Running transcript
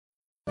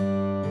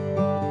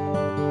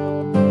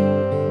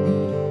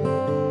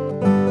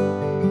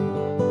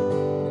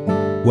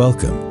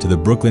Welcome to the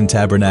Brooklyn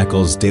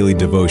Tabernacle's Daily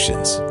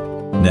Devotions.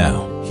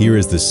 Now, here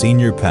is the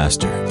senior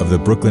pastor of the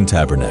Brooklyn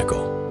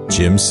Tabernacle,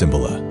 Jim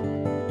Cymbala.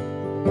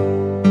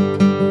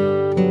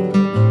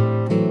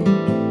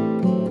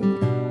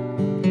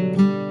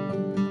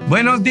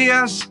 Buenos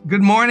dias.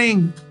 Good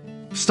morning.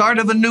 Start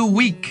of a new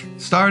week.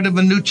 Start of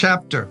a new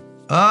chapter.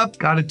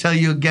 Got to tell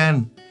you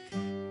again.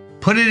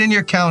 Put it in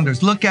your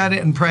calendars. Look at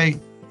it and pray.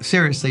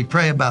 Seriously,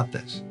 pray about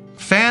this.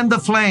 Fan the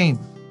Flame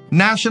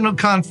National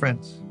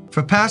Conference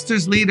for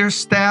pastors, leaders,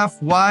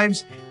 staff,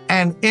 wives,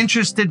 and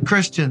interested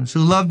Christians who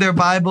love their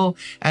Bible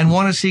and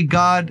want to see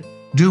God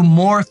do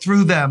more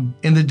through them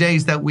in the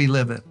days that we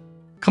live in.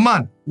 Come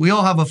on. We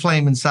all have a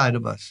flame inside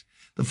of us.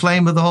 The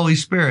flame of the Holy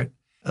Spirit.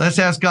 Let's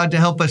ask God to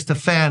help us to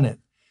fan it.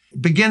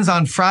 It begins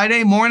on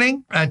Friday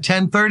morning at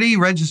 10:30,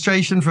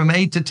 registration from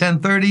 8 to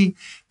 10:30,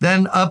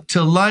 then up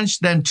to lunch,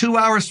 then 2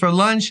 hours for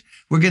lunch.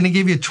 We're going to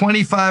give you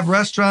 25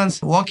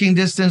 restaurants, walking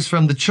distance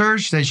from the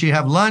church as you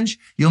have lunch.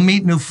 You'll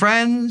meet new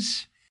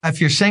friends. If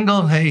you're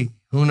single, hey,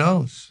 who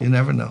knows? You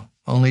never know.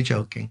 Only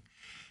joking.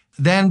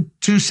 Then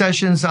 2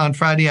 sessions on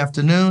Friday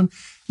afternoon.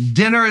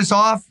 Dinner is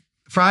off.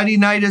 Friday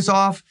night is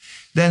off.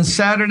 Then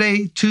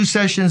Saturday, 2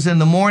 sessions in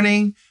the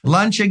morning.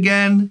 Lunch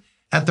again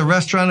at the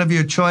restaurant of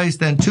your choice,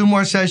 then 2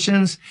 more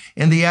sessions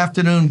in the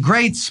afternoon.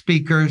 Great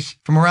speakers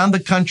from around the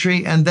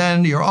country, and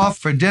then you're off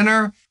for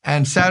dinner,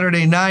 and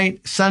Saturday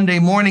night, Sunday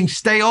morning,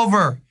 stay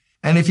over.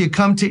 And if you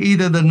come to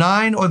either the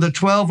 9 or the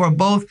 12 or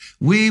both,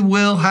 we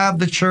will have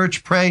the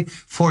church pray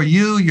for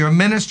you, your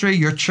ministry,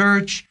 your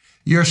church,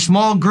 your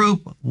small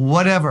group,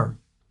 whatever.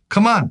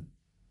 Come on.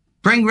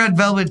 Bring red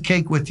velvet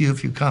cake with you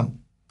if you come.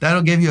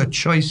 That'll give you a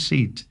choice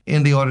seat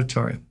in the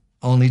auditorium.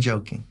 Only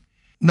joking.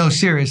 No,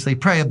 seriously,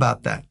 pray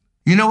about that.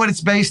 You know what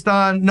it's based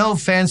on? No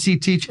fancy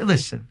teaching.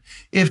 Listen,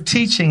 if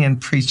teaching and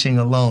preaching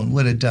alone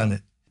would have done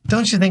it,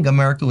 don't you think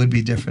America would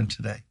be different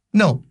today?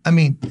 No, I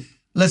mean,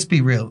 let's be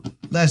real.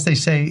 As they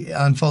say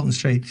on Fulton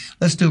Street,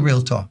 let's do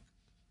real talk.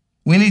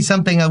 We need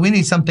something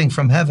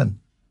from heaven.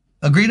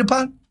 Agreed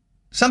upon?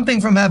 Something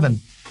from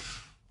heaven.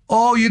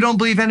 Oh, you don't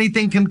believe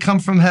anything can come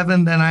from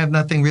heaven? Then I have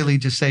nothing really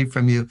to say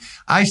from you.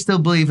 I still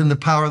believe in the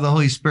power of the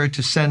Holy Spirit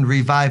to send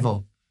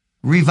revival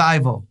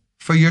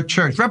for your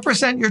church.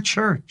 Represent your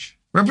church.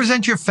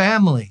 Represent your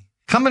family.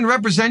 Come and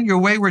represent your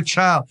wayward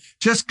child.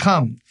 Just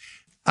come.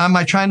 Am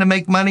I trying to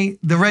make money?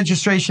 The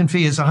registration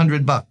fee is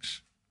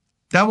 $100.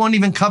 That won't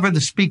even cover the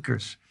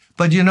speakers.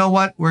 But you know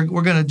what? We're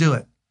going to do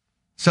it.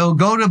 So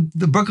go to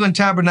the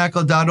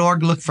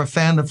brooklyntabernacle.org, look for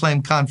Fan the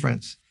Flame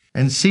Conference,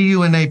 and see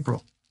you in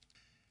April.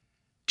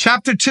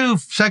 Chapter 2,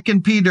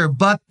 2 Peter,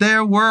 but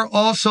there were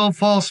also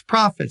false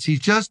prophets. He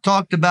just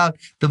talked about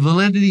the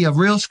validity of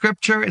real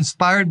scripture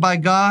inspired by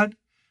God,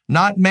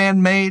 not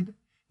man-made,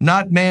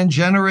 not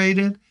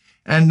man-generated.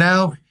 And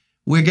now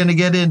we're going to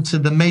get into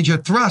the major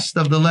thrust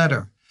of the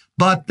letter.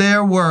 But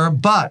there were,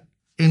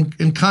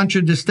 in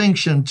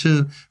contradistinction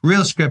to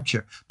real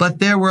scripture, but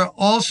there were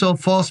also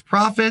false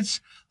prophets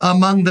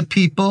among the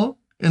people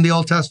in the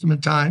Old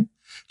Testament time,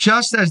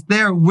 just as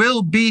there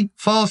will be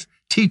false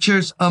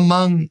teachers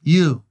among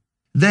you.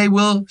 They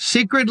will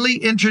secretly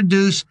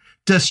introduce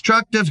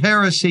destructive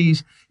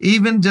heresies,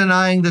 even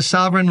denying the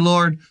sovereign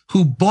Lord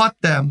who bought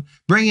them,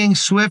 bringing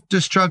swift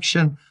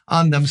destruction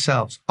on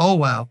themselves. Oh,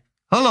 wow.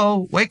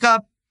 Hello, wake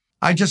up.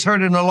 I just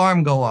heard an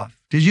alarm go off.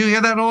 Did you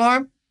hear that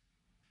alarm?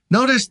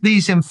 Notice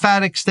these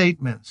emphatic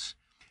statements.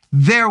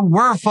 There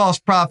were false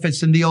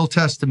prophets in the Old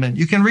Testament.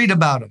 You can read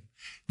about them.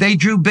 They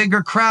drew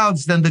bigger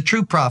crowds than the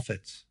true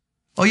prophets.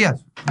 Oh,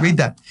 yes, read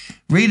that.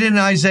 Read in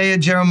Isaiah,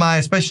 Jeremiah,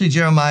 especially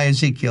Jeremiah,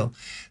 Ezekiel.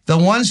 The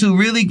ones who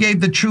really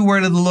gave the true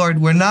word of the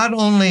Lord were not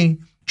only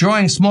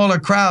drawing smaller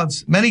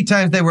crowds, many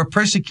times they were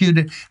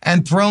persecuted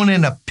and thrown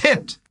in a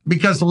pit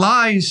because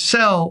lies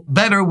sell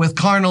better with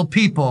carnal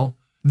people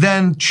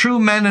than true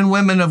men and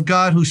women of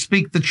God who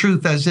speak the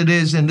truth as it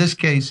is, in this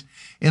case,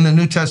 in the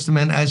New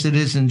Testament, as it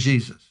is in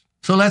Jesus.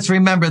 So let's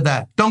remember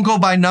that. Don't go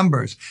by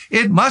numbers.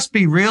 It must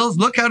be real.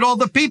 Look at all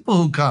the people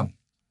who come.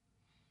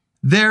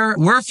 There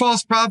were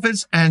false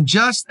prophets, and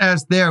just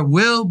as there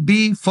will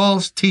be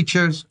false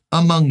teachers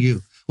among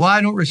you. Well,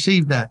 I don't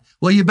receive that.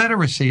 Well, you better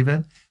receive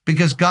it,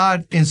 because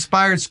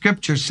God-inspired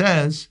scripture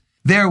says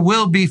there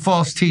will be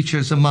false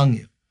teachers among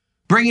you.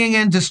 Bringing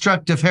in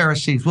destructive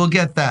heresies. We'll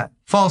get that.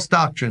 False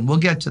doctrine. We'll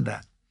get to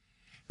that.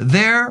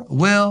 There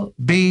will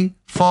be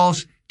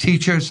false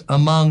teachers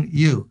among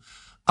you.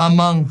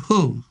 Among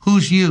who?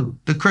 Who's you?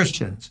 The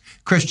Christians.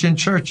 Christian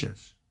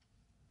churches.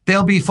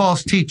 There'll be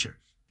false teachers.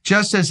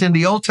 Just as in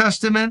the Old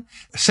Testament,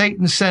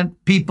 Satan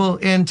sent people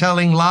in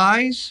telling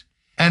lies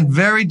and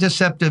very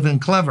deceptive and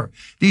clever.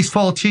 These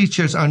false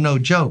teachers are no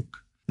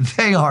joke.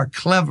 They are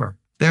clever.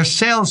 They're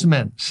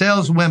salesmen,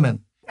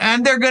 saleswomen.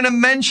 And they're going to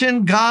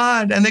mention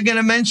God and they're going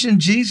to mention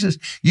Jesus.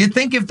 You'd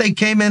think if they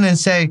came in and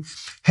say,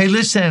 hey,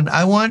 listen,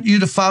 I want you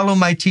to follow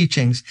my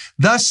teachings.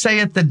 Thus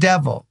saith the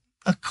devil.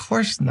 Of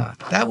course not.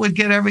 That would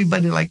get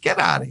everybody like, get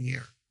out of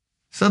here.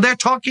 So they're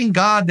talking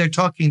God, they're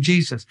talking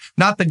Jesus,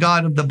 not the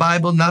God of the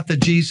Bible, not the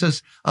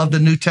Jesus of the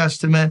New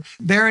Testament.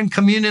 They're in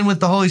communion with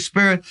the Holy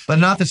Spirit, but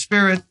not the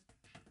Spirit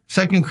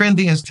 2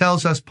 Corinthians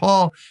tells us,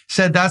 Paul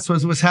said that's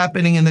what was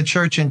happening in the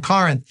church in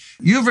Corinth.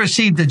 You've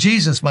received the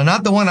Jesus, but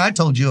not the one I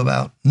told you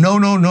about. No.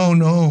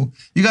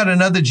 You got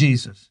another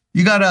Jesus.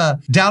 You got a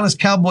Dallas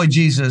Cowboy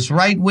Jesus,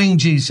 right-wing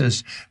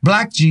Jesus,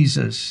 black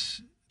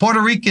Jesus,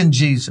 Puerto Rican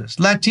Jesus,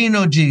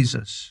 Latino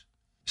Jesus,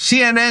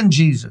 CNN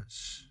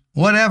Jesus,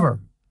 whatever.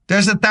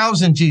 There's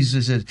 1,000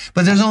 Jesuses,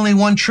 but there's only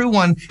one true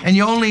one, and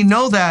you only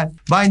know that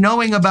by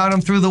knowing about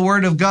him through the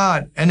Word of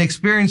God and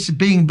experience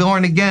being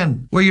born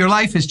again, where your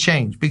life is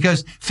changed,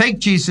 because fake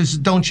Jesus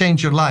don't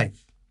change your life.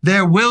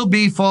 There will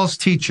be false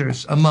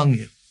teachers among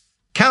you,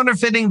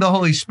 counterfeiting the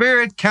Holy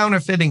Spirit,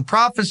 counterfeiting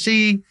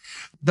prophecy.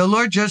 The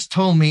Lord just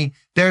told me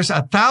there's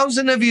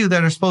 1,000 of you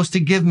that are supposed to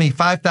give me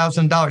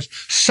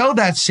 $5,000. Sow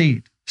that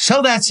seed.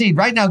 Sow that seed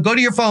right now. Go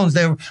to your phones.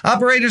 The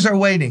operators are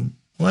waiting.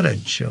 What a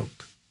joke.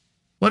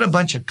 What a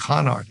bunch of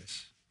con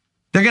artists.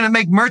 They're going to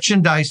make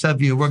merchandise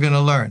of you, we're going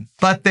to learn.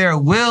 But there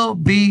will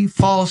be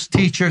false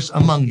teachers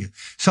among you.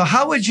 So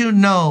how would you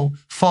know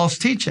false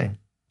teaching?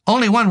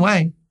 Only one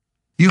way.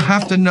 You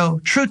have to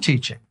know true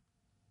teaching.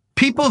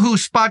 People who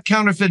spot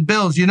counterfeit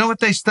bills, you know what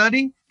they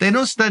study? They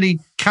don't study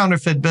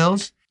counterfeit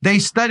bills. They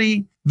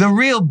study the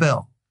real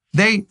bill.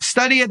 They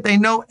study it. They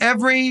know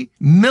every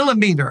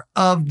millimeter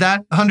of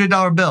that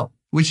 $100 bill,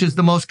 which is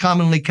the most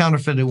commonly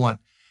counterfeited one.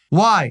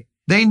 Why?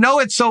 They know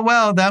it so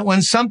well that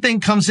when something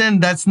comes in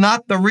that's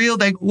not the real,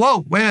 they,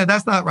 whoa, wait a minute,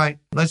 that's not right.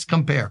 Let's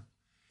compare.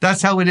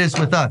 That's how it is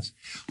with us.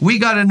 We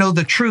got to know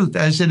the truth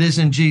as it is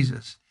in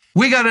Jesus.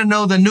 We got to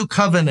know the new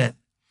covenant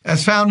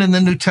as found in the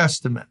New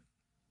Testament.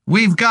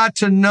 We've got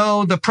to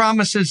know the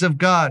promises of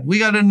God. We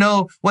got to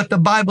know what the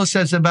Bible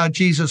says about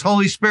Jesus,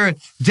 Holy Spirit,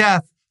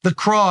 death, the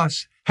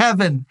cross,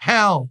 heaven,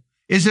 hell.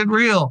 Is it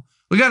real?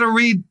 We got to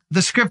read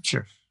the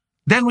scriptures.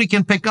 Then we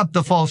can pick up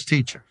the false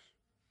teachers.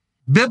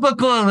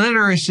 Biblical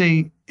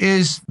illiteracy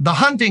is the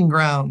hunting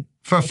ground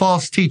for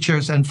false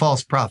teachers and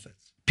false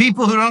prophets.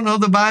 People who don't know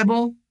the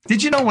Bible.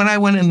 Did you know when I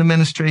went in the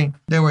ministry,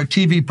 there were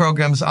TV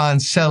programs on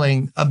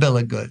selling a bill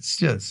of goods,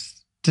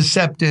 just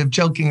deceptive,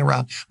 joking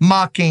around,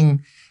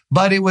 mocking,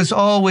 but it was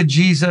all with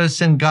Jesus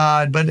and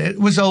God, but it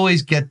was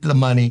always get the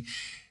money.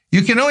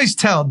 You can always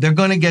tell they're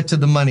going to get to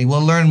the money.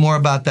 We'll learn more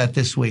about that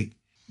this week.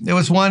 There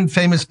was one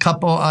famous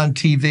couple on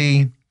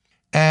TV,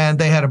 and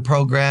they had a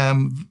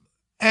program,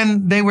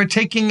 and they were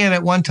taking it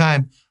at one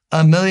time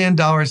 $1 million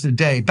a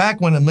day.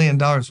 Back when $1 million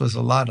was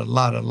a lot of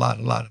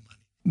money.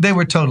 They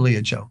were totally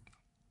a joke.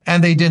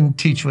 And they didn't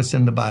teach what's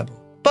in the Bible.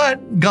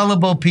 But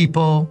gullible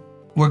people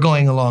were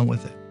going along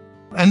with it.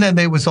 And then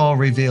it was all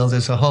revealed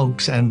as a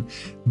hoax, and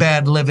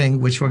bad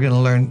living, which we're going to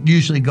learn,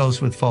 usually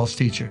goes with false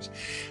teachers.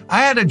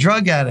 I had a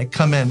drug addict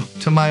come in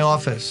to my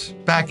office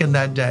back in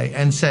that day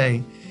and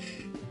say,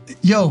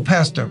 yo,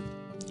 Pastor,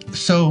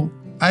 so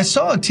I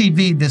saw on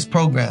TV this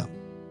program.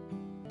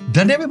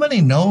 Doesn't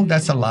everybody know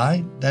that's a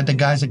lie, that the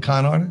guy's a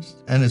con artist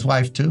and his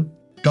wife too?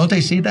 Don't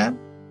they see that?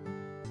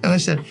 And I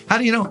said, how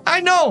do you know?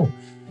 I know.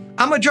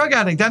 I'm a drug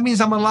addict. That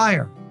means I'm a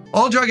liar.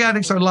 All drug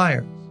addicts are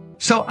liars.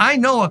 So I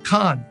know a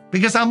con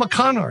because I'm a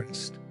con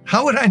artist.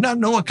 How would I not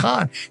know a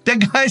con?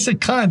 That guy's a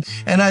con.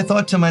 And I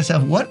thought to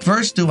myself, what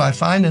verse do I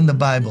find in the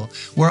Bible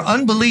where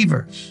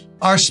unbelievers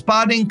are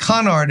spotting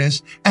con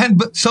artists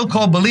and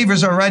so-called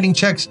believers are writing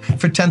checks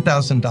for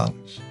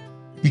 $10,000?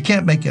 You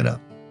can't make it up.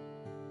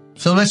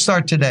 So let's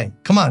start today.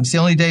 Come on, it's the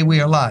only day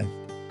we are alive.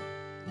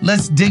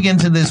 Let's dig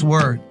into this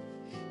word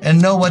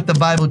and know what the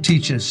Bible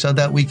teaches so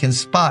that we can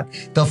spot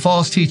the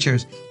false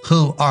teachers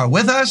who are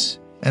with us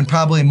and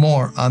probably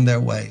more on their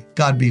way.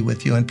 God be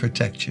with you and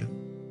protect you.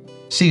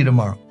 See you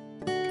tomorrow.